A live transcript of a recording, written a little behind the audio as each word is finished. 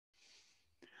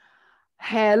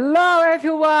Hello,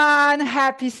 everyone.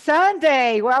 Happy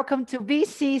Sunday. Welcome to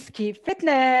BC Ski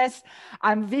Fitness.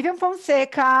 I'm Vivian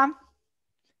Fonseca.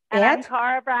 And I'm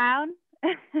Cara Brown.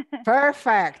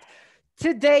 Perfect.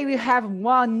 Today we have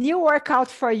one new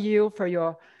workout for you for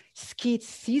your ski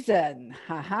season.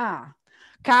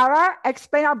 Cara,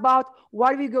 explain about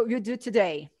what you do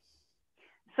today.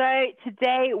 So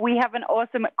today we have an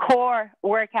awesome core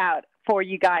workout for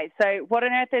you guys. So what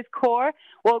on earth is core?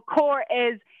 Well, core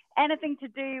is anything to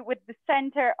do with the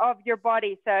center of your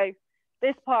body. So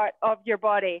this part of your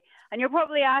body. And you're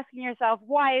probably asking yourself,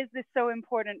 why is this so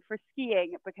important for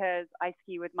skiing? Because I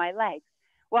ski with my legs.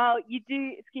 Well, you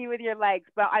do ski with your legs,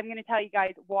 but I'm going to tell you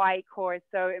guys why core is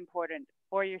so important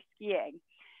for your skiing.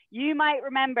 You might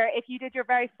remember if you did your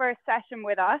very first session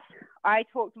with us, I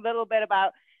talked a little bit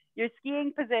about your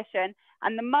skiing position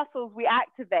and the muscles we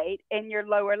activate in your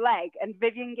lower leg. And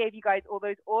Vivian gave you guys all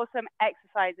those awesome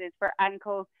exercises for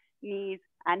ankles, knees,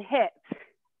 and hips.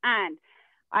 And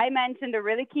I mentioned a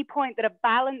really key point that a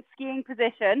balanced skiing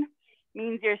position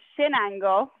means your shin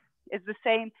angle is the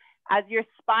same as your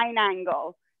spine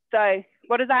angle. So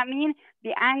what does that mean?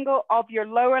 The angle of your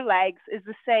lower legs is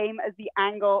the same as the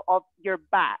angle of your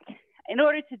back. In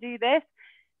order to do this,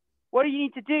 what do you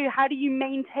need to do? How do you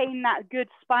maintain that good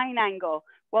spine angle?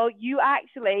 Well, you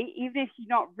actually, even if you're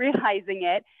not realizing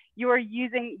it, you are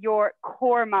using your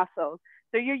core muscles.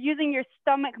 So you're using your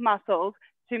stomach muscles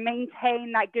to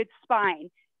maintain that good spine.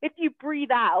 If you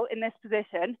breathe out in this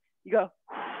position, you go,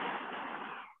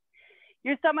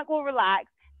 your stomach will relax.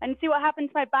 And see what happens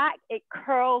to my back? It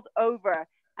curls over.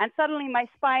 And suddenly my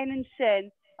spine and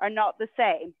shin are not the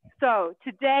same. So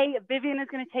today, Vivian is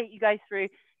going to take you guys through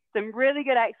some really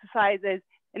good exercises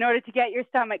in order to get your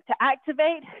stomach to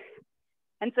activate.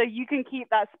 And so you can keep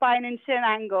that spine and shin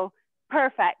angle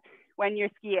perfect when you're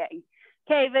skiing.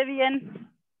 Okay, Vivian.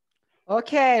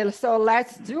 Okay, so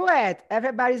let's do it.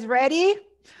 Everybody's ready?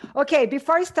 Okay,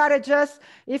 before I started, just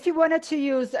if you wanted to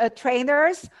use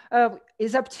trainers,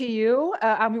 it's up to you.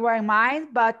 I'm wearing mine,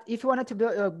 but if you wanted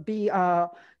to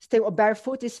stay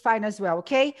barefoot, it's fine as well.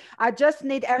 Okay, I just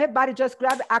need everybody just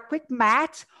grab a quick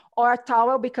mat or a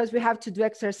towel because we have to do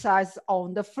exercise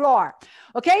on the floor.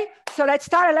 Okay, so let's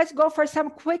start. Let's go for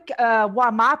some quick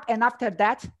warm up, and after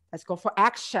that, let's go for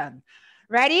action.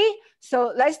 Ready?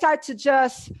 So let's start to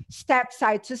just step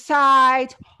side to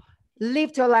side.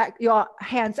 Lift your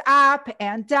hands up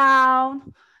and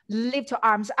down. Lift your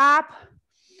arms up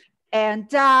and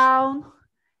down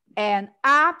and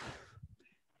up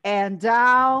and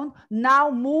down. Now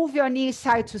move your knees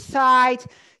side to side.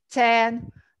 10,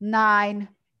 9,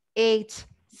 8,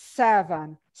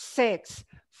 7, 6,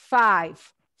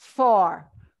 5,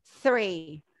 4,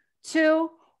 3, 2,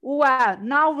 1.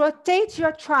 Now rotate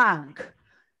your trunk.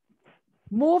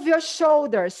 Move your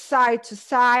shoulders side to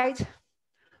side.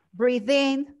 Breathe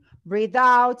in, breathe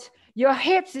out. Your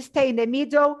hips stay in the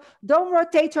middle. Don't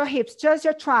rotate your hips, just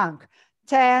your trunk.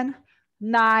 10,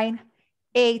 9,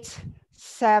 8,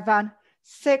 7,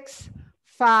 6,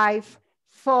 5,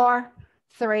 4,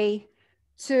 3,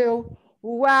 2,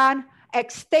 1.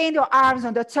 Extend your arms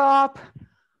on the top.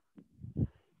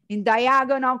 In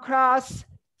diagonal cross.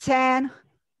 10,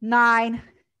 9,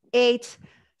 8,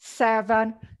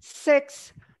 7,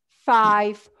 6,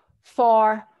 5,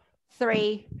 4,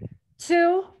 3,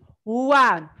 2,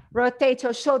 1. Rotate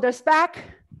your shoulders back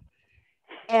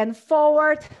and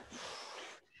forward.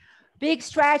 Big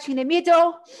stretch in the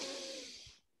middle.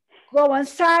 Go one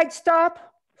side,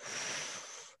 stop.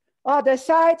 Other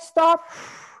side, stop.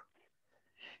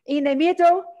 In the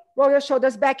middle, roll your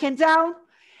shoulders back and down.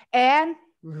 And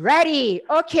ready.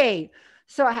 Okay.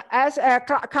 So as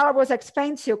Cara was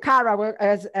explained to you,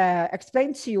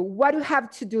 what you have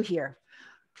to do here.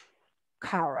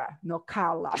 Cara, no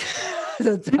Carla.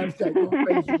 Sometimes I go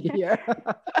crazy here.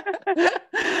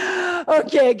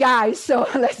 Okay, guys, so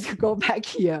let's go back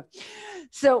here.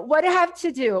 So what you have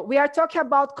to do, we are talking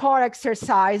about core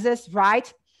exercises,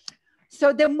 right?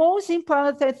 So the most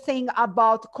important thing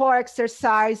about core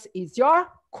exercise is your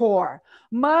core.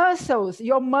 Muscles,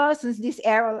 your muscles in this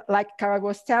area, like Cara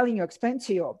was telling you, explained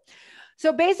to you.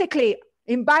 So basically,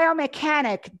 in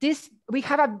biomechanics, we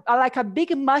have a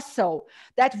big muscle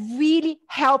that really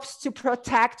helps to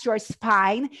protect your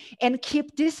spine and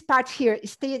keep this part here,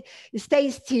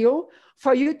 stay still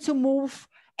for you to move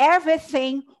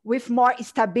everything with more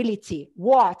stability.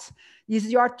 What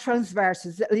is your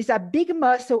transversus? It's a big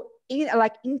muscle,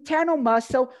 like internal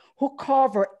muscle, who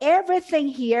cover everything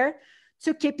here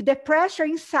to keep the pressure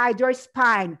inside your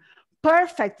spine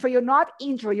perfect for you not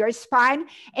injure your spine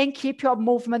and keep your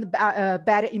movement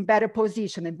in better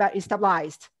position and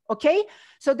stabilized. Okay,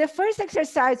 so the first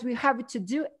exercise we have to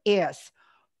do is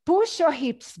push your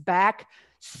hips back,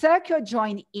 suck your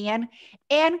joint in,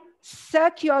 and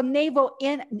suck your navel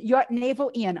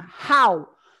in, How?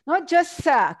 Not just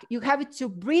suck. You have to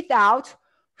breathe out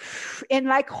and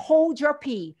like hold your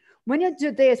pee. When you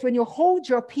do this, when you hold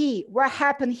your pee, what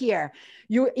happened here?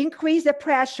 You increase the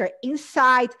pressure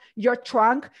inside your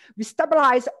trunk, you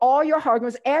stabilize all your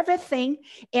organs, everything,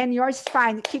 and your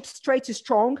spine keeps straight and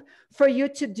strong for you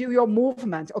to do your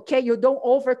movement, okay? You don't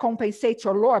overcompensate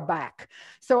your lower back.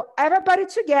 So everybody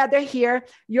together here,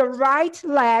 your right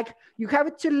leg, you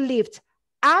have to lift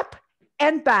up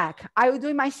and back. I will do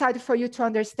it my side for you to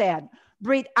understand.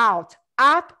 Breathe out,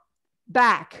 up,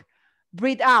 back.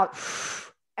 Breathe out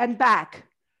and back.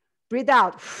 Breathe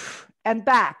out and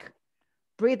back.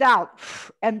 Breathe out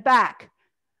and back.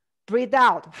 Breathe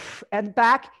out and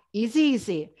back. Easy,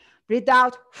 easy. Breathe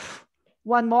out.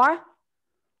 One more.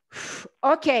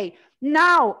 Okay.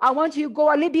 Now I want you to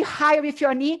go a little bit higher with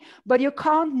your knee, but you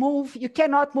can't move. You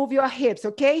cannot move your hips.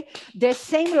 Okay. The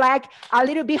same leg a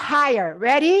little bit higher.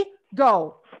 Ready?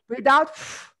 Go. Breathe out.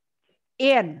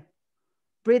 In.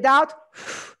 Breathe out.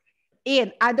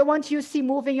 In. I don't want you to see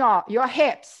moving your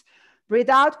hips. Breathe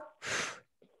out.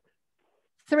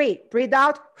 3. Breathe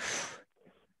out.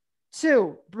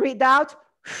 2. Breathe out.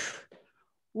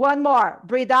 1 more.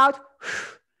 Breathe out.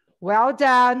 Well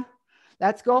done.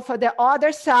 Let's go for the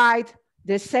other side.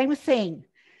 The same thing.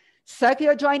 Suck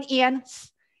your joint in.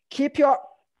 Keep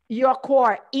your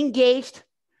core engaged.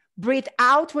 Breathe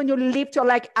out when you lift your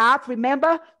leg up.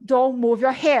 Remember, don't move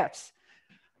your hips.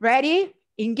 Ready?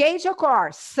 Engage your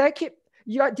core. Suck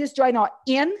this joint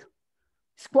in.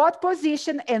 Squat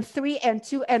position, and 3 and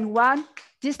 2 and 1.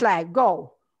 This leg,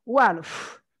 go. 1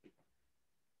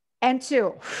 and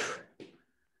 2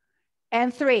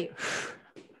 and 3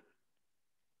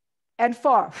 and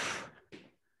 4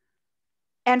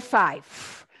 and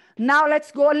 5. Now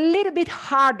let's go a little bit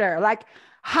harder, like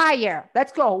higher.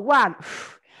 Let's go. 1.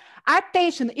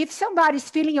 Attention, if somebody's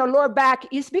feeling your lower back,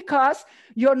 it's because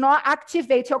you're not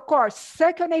activate your core.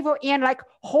 Suck your navel in, like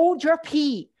hold your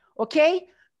pee, okay?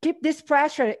 Keep this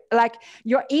pressure, like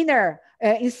your inner,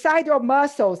 inside your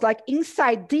muscles, like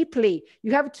inside deeply.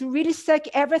 You have to really suck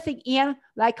everything in,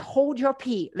 like hold your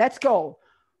pee. Let's go.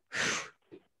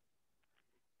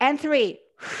 And 3.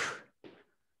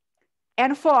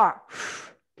 And 4.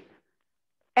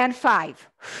 And 5.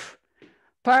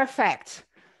 Perfect.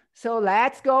 So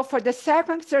let's go for the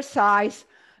second exercise,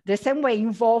 the same way,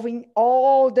 involving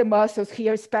all the muscles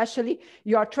here, especially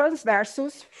your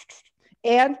transversals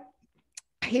and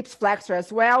hips flexor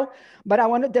as well. But I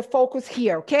wanted the focus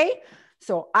here, okay?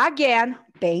 So again,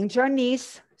 bend your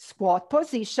knees, squat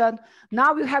position.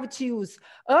 Now you have to use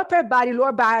upper body,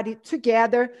 lower body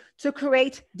together to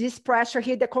create this pressure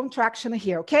here, the contraction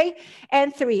here, okay?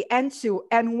 And 3 and 2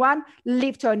 and 1,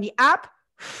 lift your knee up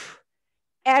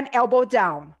and elbow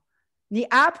down. Knee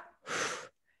up,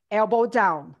 elbow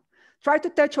down. Try to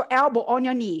touch your elbow on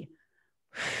your knee.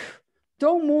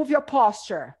 Don't move your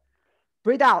posture.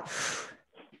 Breathe out.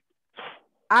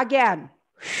 Again.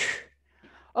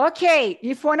 Okay,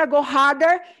 if you want to go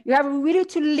harder, you have really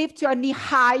to lift your knee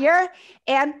higher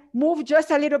and move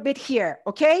just a little bit here,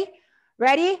 okay?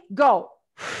 Ready? Go.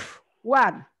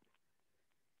 1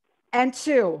 and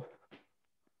 2.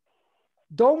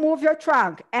 Don't move your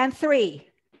trunk. And 3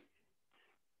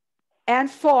 and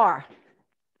 4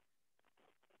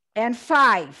 and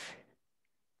 5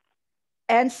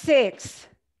 and 6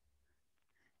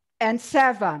 and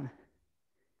 7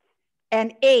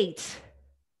 and 8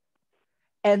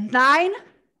 and 9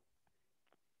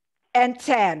 and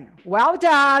 10. Well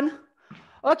done.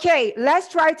 Okay, let's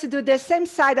try to do the same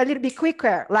side a little bit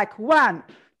quicker, like 1,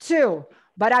 2,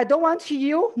 but I don't want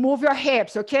you move your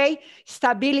hips, okay?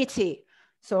 Stability.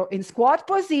 So in squat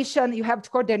position, you have to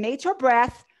coordinate your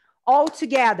breath all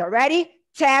together. Ready?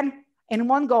 10 in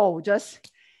one go,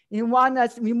 just in one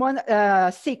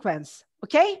sequence,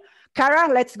 okay?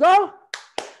 Kara, let's go.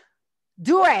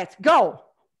 Do it. Go.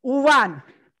 1,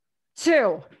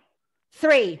 2,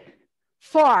 3,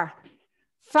 4,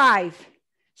 5,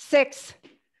 6,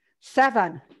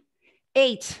 7,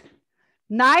 8,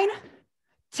 9,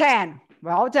 10.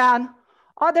 Well done.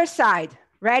 Other side.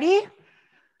 Ready?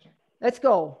 Let's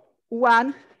go.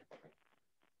 1.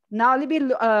 Now a little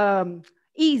bit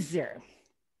easier.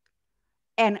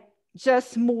 And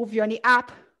just move your knee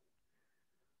up.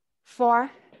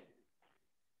 4,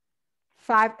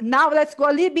 5. Now let's go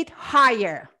a little bit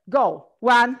higher. Go.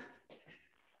 1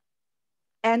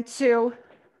 and 2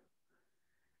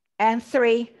 and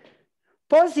 3.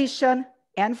 Position.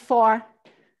 And 4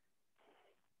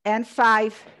 and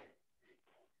 5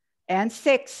 and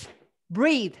 6.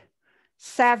 Breathe.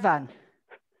 7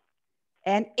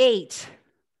 and 8,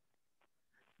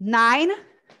 9,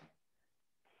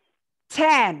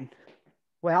 10.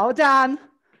 Well done.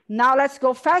 Now let's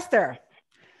go faster.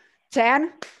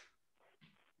 10,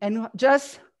 and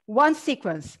just one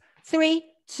sequence. 3,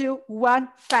 2, 1,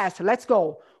 fast. Let's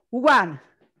go. 1,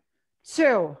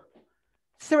 2,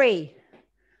 3,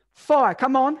 4.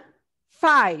 Come on.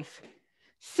 5,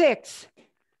 6,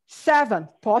 7.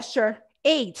 Posture.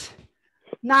 8,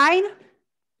 9,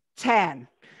 10.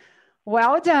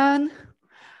 Well done.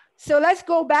 So let's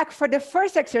go back for the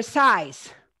first exercise.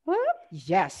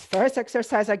 Yes, first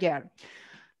exercise again.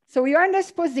 So we are in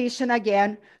this position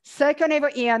again. Circle navel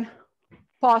in,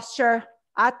 posture,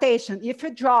 attention. If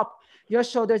you drop your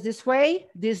shoulders this way,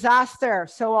 disaster.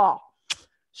 So all.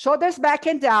 Shoulders back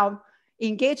and down.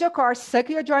 Engage your core,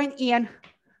 circle your joint in,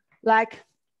 like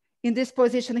in this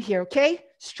position here, okay?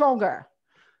 Stronger.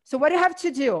 So what you have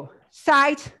to do,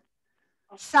 side,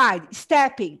 side,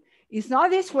 stepping. It's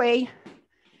not this way.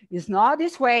 It's not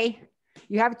this way.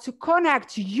 You have to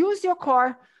connect, use your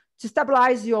core to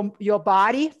stabilize your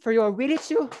body for you really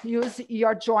to use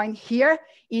your joint here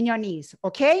in your knees,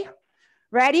 okay?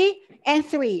 Ready? And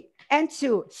 3, and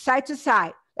 2, side to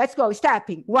side. Let's go,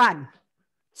 stepping. 1,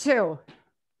 2,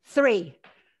 3,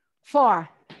 4,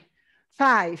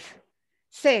 5,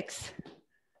 6,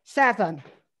 7,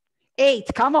 8.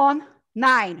 Come on.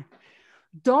 9.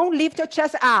 Don't lift your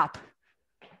chest up.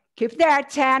 Keep there.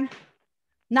 10,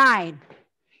 9,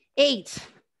 8,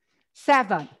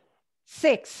 7,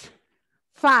 6,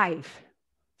 5,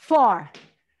 4,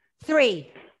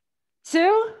 3,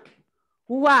 2,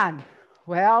 1.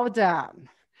 Well done.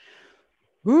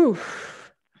 Ooh.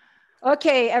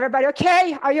 Okay, everybody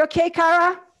okay? Are you okay,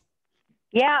 Cara?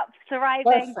 Yeah,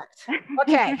 surviving. Perfect.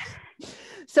 Okay.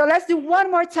 So let's do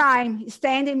one more time.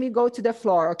 Standing, we go to the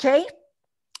floor, okay?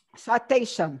 So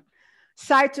attention,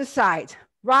 side to side,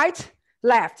 right,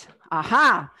 left.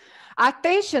 Aha.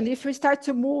 Attention, if you start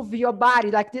to move your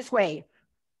body like this way.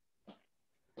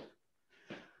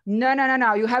 No, no, no,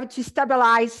 no. You have to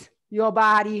stabilize your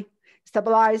body,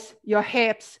 stabilize your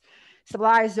hips,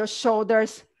 stabilize your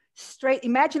shoulders. Straight,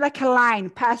 imagine like a line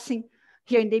passing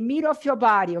here in the middle of your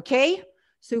body, okay?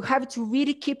 So you have to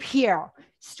really keep here,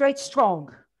 straight,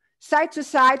 strong, side to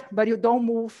side, but you don't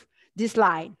move this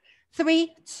line.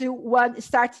 3, 2, 1,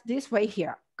 start this way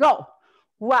here. Go.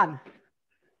 1,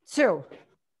 2,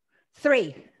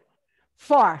 3,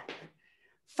 4,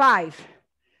 5,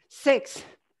 6,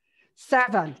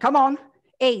 7. Come on.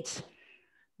 8,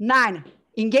 9.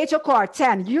 Engage your core.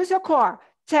 10. Use your core.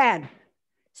 10.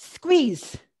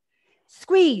 Squeeze.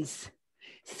 Squeeze.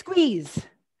 Squeeze.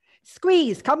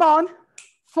 Squeeze. Come on.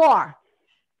 4,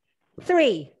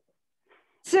 3,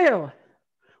 2,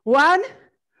 1.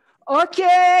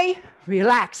 Okay.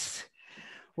 Relax.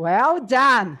 Well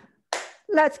done.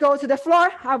 Let's go to the floor.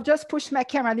 I'll just push my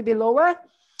camera a little bit lower.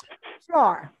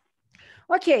 Floor.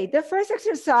 Okay, the first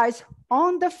exercise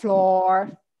on the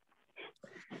floor.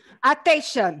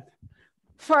 Attention.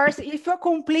 First, if you're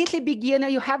completely beginner,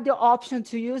 you have the option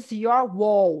to use your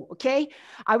wall, okay?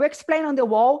 I will explain on the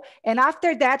wall, and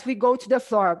after that, we go to the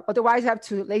floor. Otherwise, I have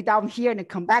to lay down here and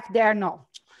come back there, no.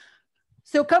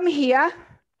 So come here,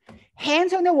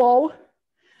 hands on the wall.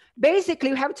 Basically,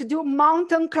 you have to do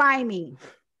mountain climbing,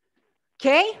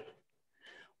 okay?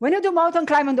 When you do mountain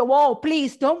climbing on the wall,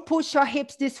 please don't push your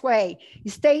hips this way.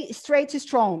 You stay straight to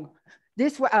strong.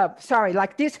 This way,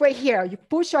 like this way here. You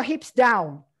push your hips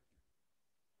down.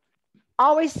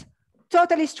 Always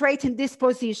totally straight in this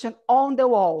position on the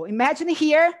wall. Imagine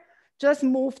here, just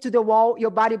move to the wall,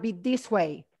 your body be this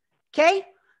way, okay?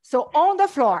 So on the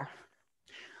floor,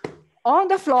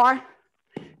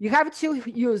 you have to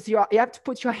you have to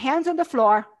put your hands on the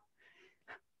floor,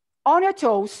 on your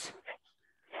toes.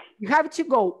 You have to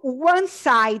go one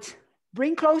side,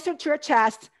 bring closer to your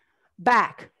chest,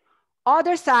 back.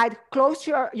 Other side, close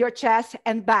to your chest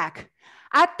and back.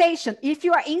 Attention, if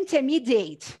you are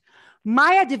intermediate,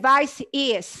 my advice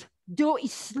is do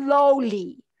it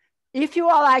slowly. If you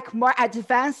are like more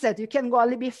advanced, you can go a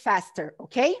little bit faster,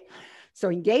 okay?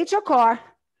 So engage your core,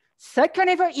 circle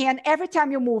navel in. Every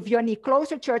time you move your knee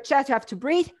closer to your chest, you have to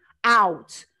breathe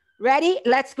out. Ready?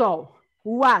 Let's go.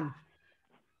 1,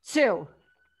 2,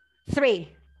 3,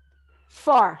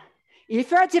 4. If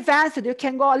you're advanced, you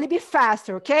can go a little bit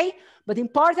faster, okay? But the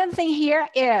important thing here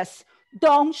is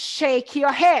don't shake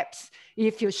your hips.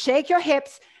 If you shake your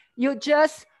hips, you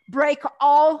just break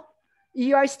all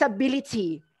your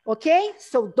stability, okay?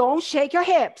 So don't shake your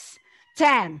hips.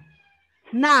 10,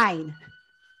 9,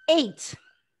 8,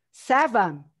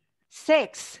 7,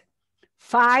 6,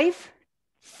 5,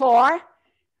 4,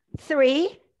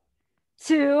 3,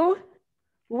 2,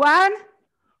 1.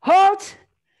 hold,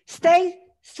 stay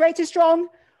straight and strong.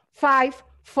 5,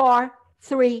 4,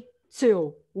 3,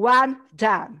 2, 1,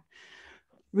 done.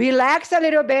 Relax a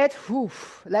little bit. Whew.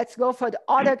 Let's go for the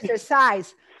other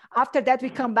exercise. After that, we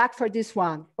come back for this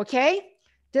one, okay?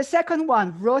 The second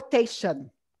one,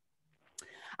 rotation.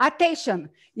 Attention,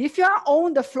 if you are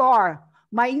on the floor,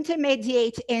 my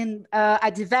intermediate and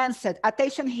advanced,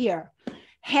 attention here.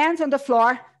 Hands on the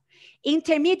floor,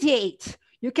 intermediate.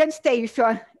 You can stay with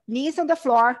your knees on the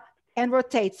floor and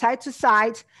rotate side to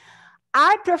side.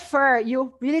 I prefer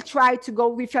you really try to go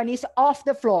with your knees off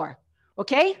the floor,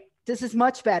 okay? This is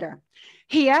much better.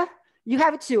 Here, you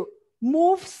have to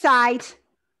move side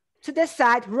to the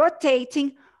side,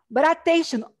 rotating, but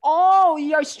attention, all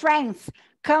your strength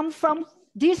come from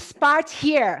this part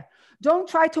here. Don't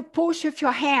try to push with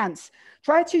your hands.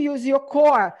 Try to use your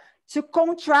core to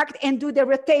contract and do the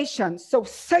rotation. So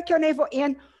suck your navel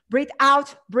in, breathe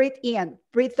out, breathe in,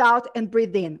 breathe out, and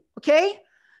breathe in, okay?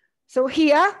 So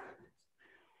here,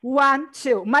 1,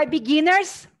 2. My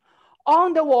beginners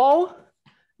on the wall,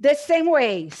 the same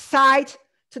way, side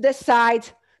to the side,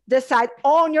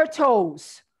 on your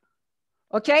toes.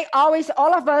 Okay, always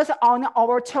all of us on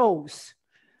our toes.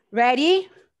 Ready?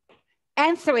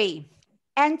 And 3,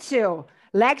 and 2.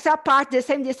 Legs apart, the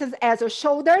same distance as your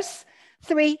shoulders.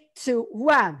 3, 2,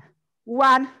 1.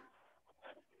 1.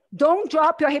 Don't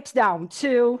drop your hips down.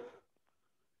 2,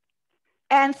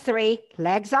 and 3.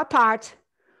 Legs apart.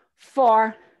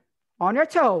 4, on your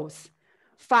toes.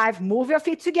 5, move your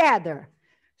feet together.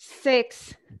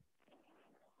 6,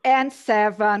 and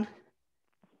 7,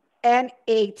 and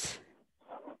 8,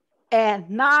 and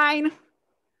 9.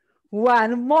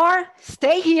 One more,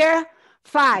 stay here.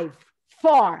 5,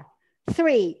 4,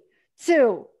 3,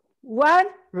 2, 1,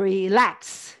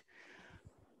 relax.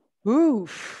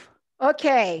 Oof,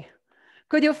 okay.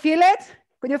 Could you feel it?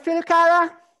 Could you feel it,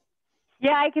 Cara?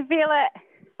 Yeah, I can feel it.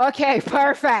 Okay,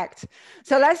 perfect.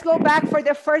 So let's go back for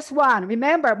the first one.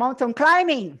 Remember, mountain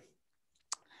climbing.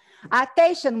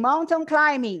 Attention, mountain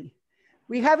climbing.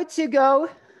 We have to go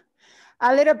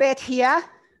a little bit here,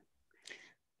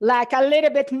 like a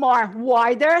little bit more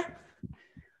wider.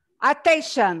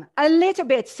 Attention, a little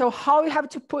bit. So how you have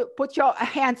to put your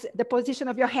hands, the position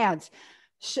of your hands.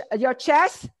 Your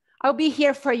chest, I'll be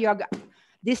here for you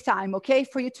this time, okay?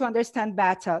 For you to understand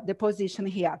better the position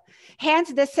here.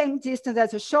 Hands the same distance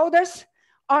as your shoulders,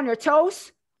 on your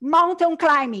toes, mountain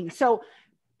climbing. So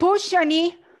push your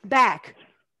knee back,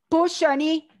 push your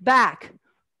knee back,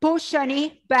 push your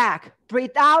knee back.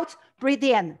 Breathe out, breathe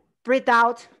in, breathe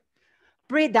out,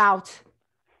 breathe out,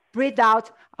 breathe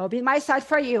out. I'll be on my side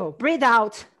for you. Breathe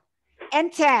out.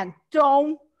 And 10,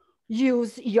 don't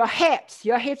use your hips.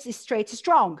 Your hips is straight,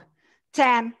 strong.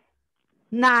 10,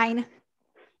 9,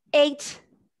 8,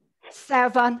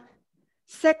 7,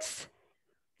 6,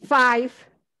 5,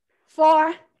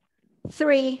 4,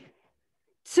 3,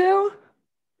 2,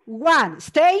 1.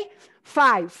 Stay.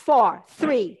 5, 4,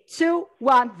 3, 2,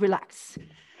 1. Relax.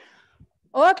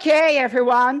 Okay,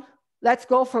 everyone. Let's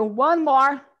go for one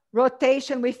more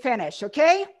rotation. We finish,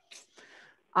 okay?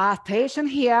 Attention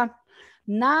here.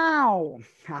 Now,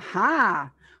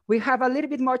 we have a little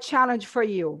bit more challenge for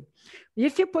you.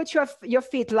 If you put your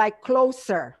feet like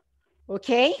closer,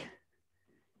 okay?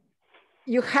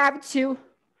 You have to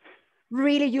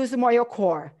really use more your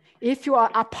core. If you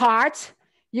are apart,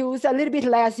 use a little bit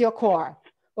less your core,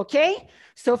 okay?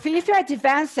 So if you're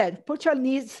advanced, put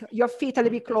your feet a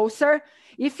little bit closer.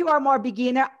 If you are more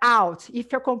beginner, out.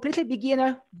 If you're completely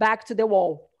beginner, back to the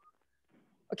wall,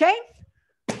 okay?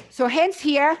 So hands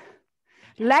here,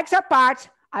 legs apart.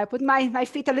 I put my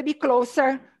feet a little bit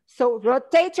closer. So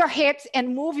rotate your hips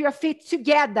and move your feet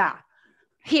together.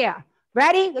 Here,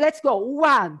 ready? Let's go.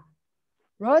 1,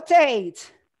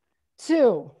 rotate.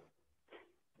 2,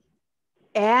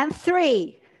 and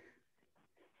 3,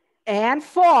 and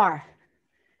 4,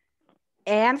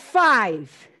 and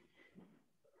 5,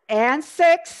 and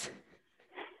 6,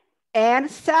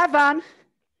 and 7,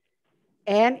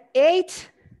 and 8,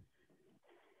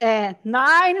 and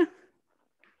 9,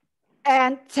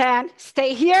 and 10.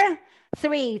 Stay here.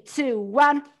 3, 2,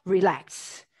 1.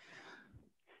 Relax.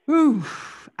 Ooh,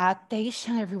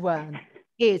 attention, everyone.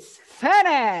 It's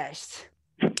finished.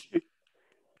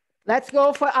 Let's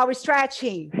go for our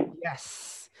stretching.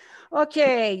 Yes.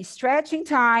 Okay, stretching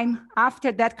time.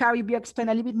 After that, Carrie will explain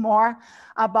a little bit more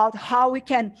about how we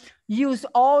can use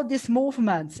all these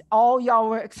movements, all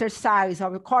our exercise,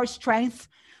 our core strength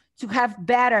to have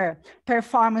better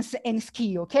performance and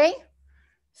skill, okay?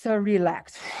 So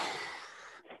relax.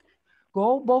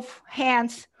 Go both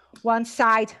hands, one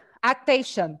side.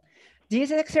 Attention. This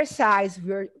exercise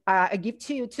I give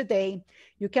to you today,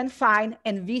 you can find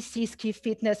in VC Ski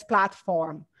Fitness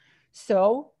platform.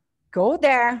 So go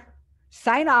there,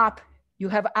 sign up. You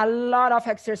have a lot of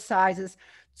exercises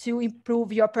to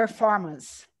improve your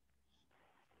performance.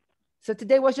 So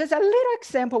today was just a little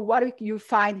example what you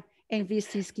find in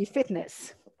VC Ski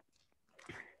Fitness.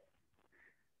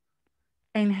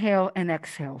 Inhale and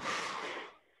exhale.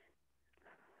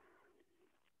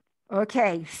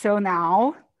 Okay, so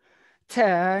now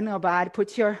turn your body,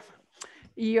 put your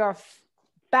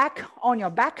back on your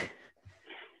back,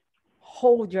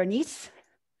 hold your knees,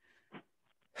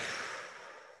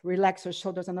 relax your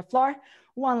shoulders on the floor,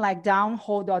 one leg down,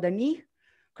 hold the other knee,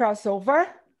 cross over.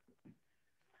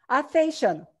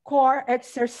 Attention, core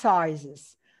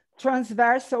exercises,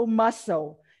 transversal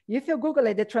muscle. If you Google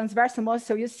it, the transversal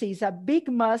muscle, you see it's a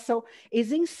big muscle,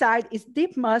 is inside, it's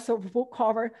deep muscle, who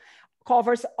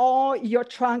covers all your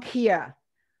trunk here.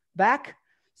 Back.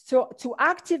 So to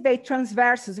activate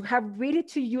transversals, you have really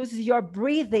to use your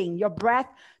breathing, your breath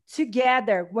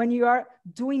together when you are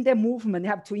doing the movement.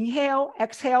 You have to inhale,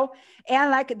 exhale, and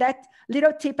like that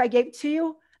little tip I gave to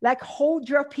you, like hold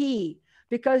your pee,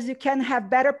 because you can have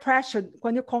better pressure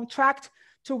when you contract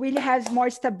to really have more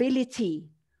stability.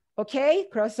 Okay,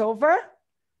 crossover.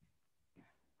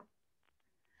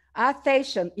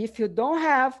 Attention, if you don't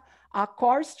have a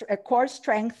core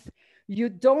strength, you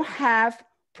don't have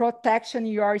protection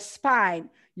in your spine.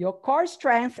 Your core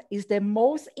strength is the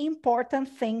most important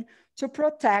thing to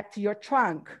protect your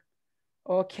trunk.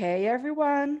 Okay,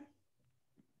 everyone?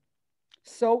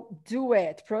 So do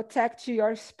it, protect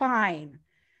your spine.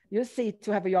 You see,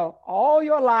 to have all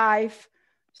your life,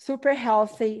 super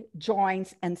healthy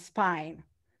joints and spine.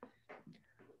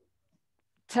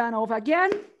 Turn over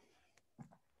again.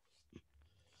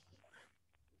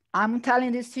 I'm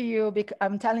telling this to you because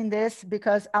I'm telling this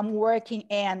because I'm working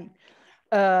in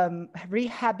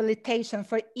rehabilitation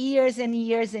for years and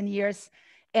years and years.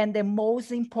 And the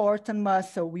most important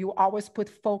muscle we always put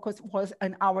focus was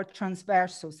on our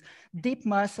transversals, deep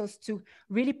muscles to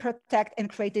really protect and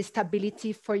create the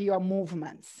stability for your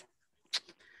movements.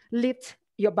 Lift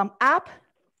your bum up,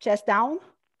 chest down,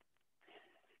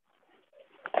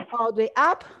 all the way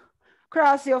up.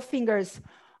 Cross your fingers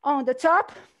on the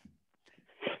top.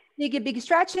 Big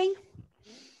stretching.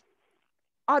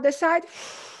 Other side,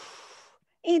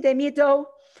 in the middle,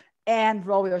 and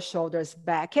roll your shoulders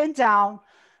back and down.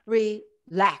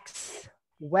 Relax.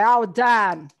 Well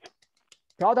done.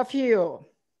 Proud of you.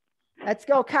 Let's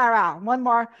go, Cara. One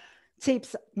more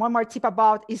tip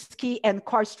about ski and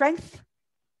core strength.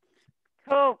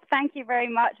 Cool. Thank you very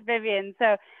much, Vivian.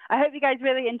 So I hope you guys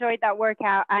really enjoyed that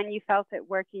workout and you felt it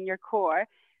working your core.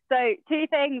 So 2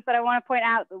 things that I want to point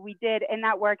out that we did in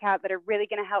that workout that are really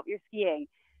going to help your skiing.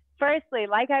 Firstly,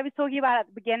 like I was talking about at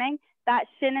the beginning, that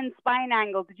shin and spine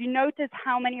angle. Did you notice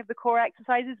how many of the core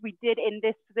exercises we did in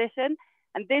this position?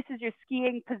 And this is your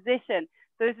skiing position.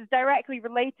 So this is directly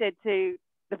related to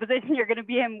the position you're going to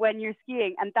be in when you're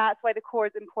skiing. And that's why the core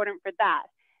is important for that.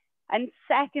 And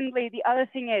secondly, the other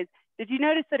thing is, did you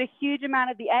notice that a huge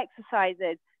amount of the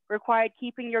exercises required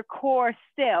keeping your core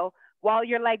still while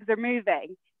your legs are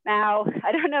moving? Now,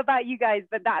 I don't know about you guys,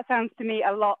 but that sounds to me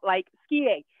a lot like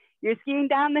skiing. You're skiing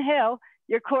down the hill,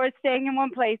 your core is staying in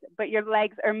one place, but your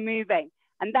legs are moving.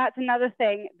 And that's another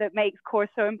thing that makes core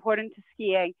so important to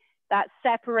skiing, that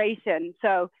separation.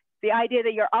 So the idea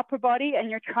that your upper body and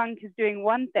your trunk is doing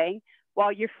one thing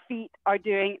while your feet are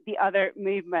doing the other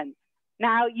movement.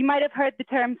 Now, you might have heard the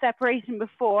term separation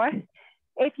before.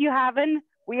 If you haven't,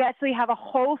 we actually have a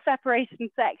whole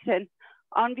separation section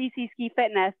on VC Ski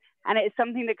Fitness, and it is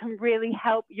something that can really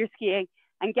help your skiing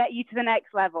and get you to the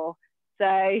next level.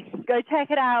 So go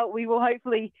check it out. We will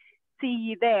hopefully see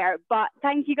you there. But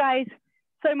thank you guys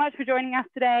so much for joining us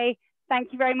today.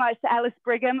 Thank you very much to Ellis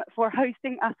Brigham for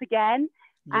hosting us again.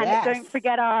 And yes, don't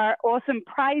forget our awesome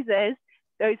prizes,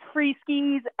 those free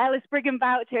skis, Ellis Brigham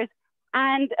vouchers,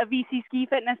 and a VC Ski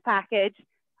Fitness package.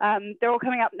 They're all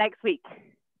coming up next week.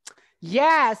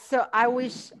 Yeah, so I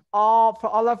wish for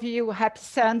all of you happy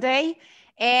Sunday.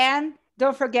 And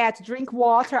don't forget to drink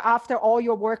water after all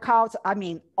your workouts. I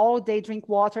mean, all day drink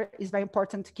water is very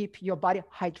important to keep your body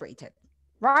hydrated,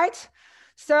 right?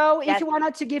 So if you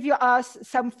wanted to give us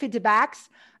some feedback,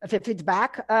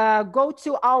 go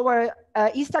to our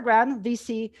Instagram,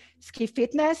 VC Ski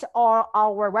Fitness, or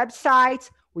our website.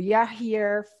 We are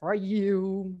here for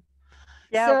you.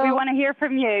 Yeah, so, we want to hear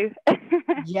from you.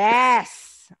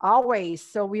 Yes, always.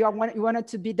 So we wanted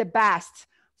to be the best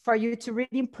for you to really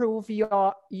improve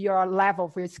your level,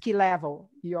 for your ski level,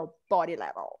 your body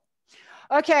level.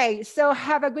 Okay, so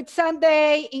have a good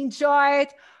Sunday. Enjoy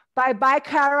it. Bye-bye,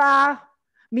 Cara.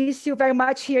 Miss you very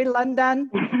much here in London.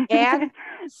 And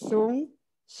soon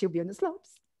she'll be on the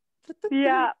slopes.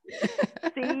 Yeah.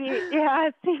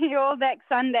 See you all next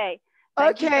Sunday.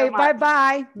 Thank you Okay, so much.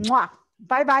 bye-bye. Mwah.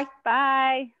 Bye-bye.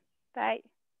 Bye. Bye.